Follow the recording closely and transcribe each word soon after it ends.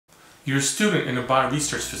You're a student in a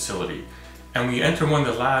bio-research facility, and when you enter one of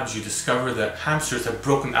the labs, you discover that hamsters have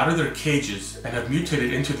broken out of their cages and have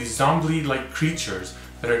mutated into these zombie-like creatures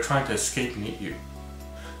that are trying to escape and eat you.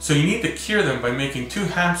 So you need to cure them by making two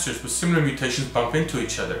hamsters with similar mutations bump into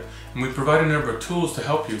each other, and we provide a number of tools to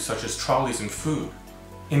help you, such as trolleys and food.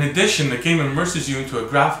 In addition, the game immerses you into a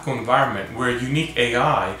graphical environment where a unique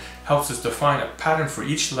AI helps us define a pattern for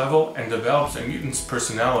each level and develops a mutant's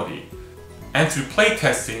personality. And through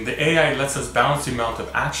playtesting, the AI lets us balance the amount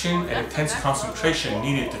of action and intense concentration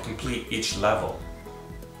needed to complete each level.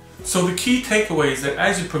 So the key takeaway is that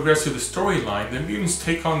as you progress through the storyline, the mutants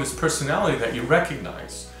take on this personality that you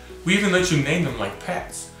recognize. We even let you name them like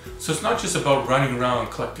pets. So it's not just about running around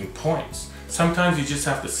and collecting points. Sometimes you just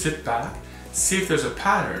have to sit back, see if there's a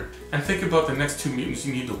pattern, and think about the next two mutants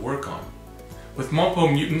you need to work on. With multiple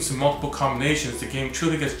mutants and multiple combinations, the game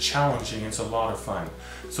truly gets challenging and it's a lot of fun.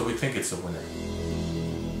 So we think it's a winner.